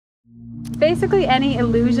Basically any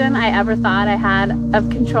illusion I ever thought I had of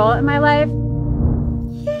control in my life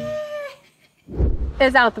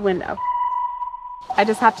is out the window. I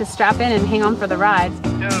just have to strap in and hang on for the ride. 2,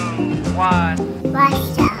 1.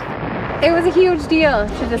 It was a huge deal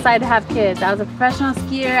to decide to have kids. I was a professional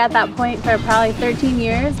skier at that point for probably 13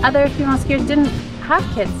 years. Other female skiers didn't have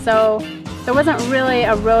kids, so there wasn't really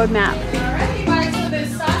a roadmap. Alright, you guys, so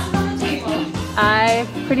there's sauce on the table. I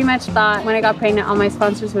pretty much thought when I got pregnant, all my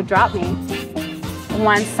sponsors would drop me.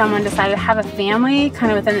 Once someone decided to have a family,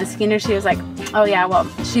 kind of within the ski industry, was like, oh yeah, well,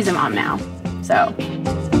 she's a mom now, so.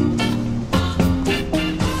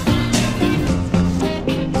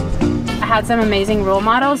 I had some amazing role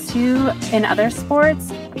models too in other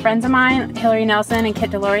sports. Friends of mine, Hillary Nelson and Kit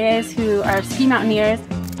Deloriers, who are ski mountaineers,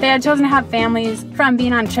 they had chosen to have families. From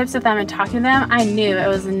being on trips with them and talking to them, I knew it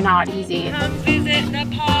was not easy. Come visit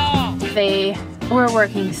Nepal. They were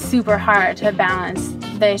working super hard to balance.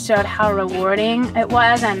 They showed how rewarding it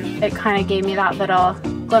was, and it kind of gave me that little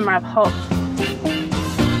glimmer of hope.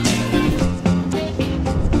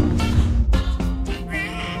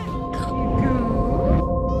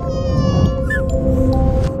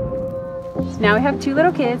 Now we have 2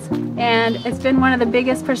 little kids, and it's been one of the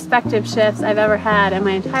biggest perspective shifts I've ever had in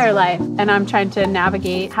my entire life, and I'm trying to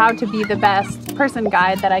navigate how to be the best person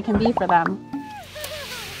guide that I can be for them.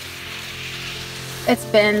 It's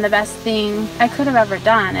been the best thing I could have ever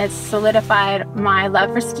done. It's solidified my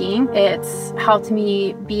love for skiing. It's helped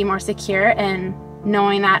me be more secure in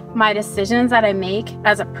knowing that my decisions that I make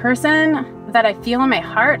as a person, that I feel in my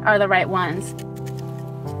heart, are the right ones.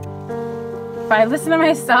 If I listen to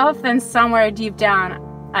myself, then somewhere deep down,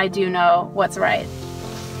 I do know what's right.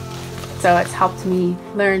 So it's helped me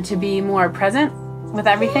learn to be more present with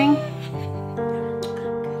everything.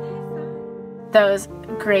 Those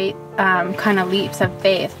great kind of leaps of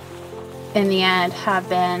faith in the end have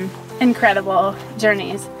been incredible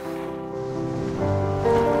journeys.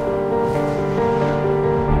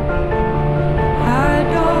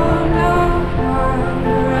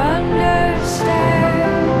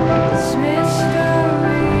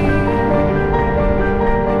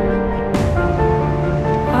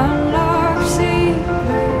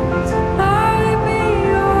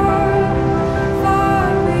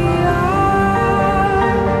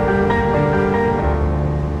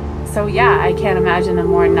 So yeah, I can't imagine a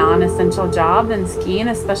more non-essential job than skiing,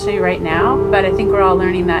 especially right now. But I think we're all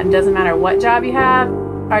learning that it doesn't matter what job you have,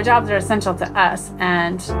 our jobs are essential to us,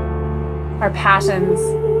 and our passions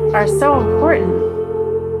are so important.